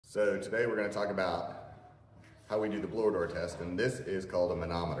So today we're going to talk about how we do the blower door test, and this is called a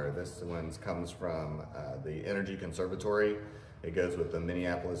manometer. This one comes from the Energy Conservatory. It goes with the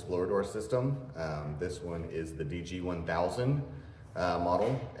Minneapolis blower door system. This one is the DG1000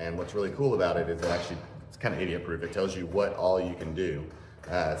 model, and what's really cool about it is it's kind of idiot proof. It tells you what all you can do.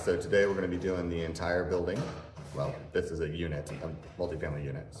 So today we're going to be doing the entire building. Well, this is a unit, a multifamily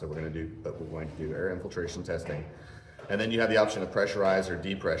unit. So we're going to do air infiltration testing. And then you have the option of pressurize or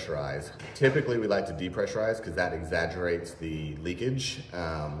depressurize. Typically we like to depressurize because that exaggerates the leakage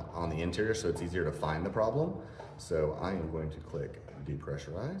on the interior, so it's easier to find the problem. So I am going to click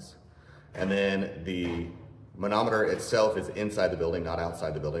depressurize. And then the manometer itself is inside the building, not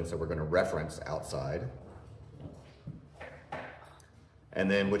outside the building, so we're going to reference outside.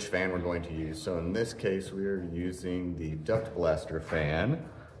 And then which fan we're going to use. So in this case, we are using the duct blaster fan,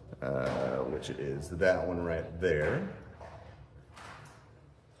 which is that one right there.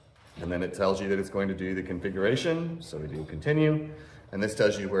 And then it tells you that it's going to do the configuration. So we do continue. And this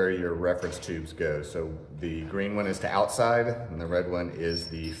tells you where your reference tubes go. So the green one is to outside, and the red one is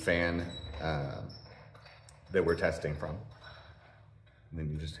the fan that we're testing from. And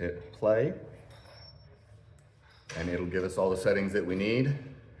then you just hit play. And it'll give us all the settings that we need.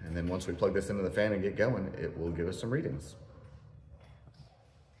 And then once we plug this into the fan and get going, it will give us some readings.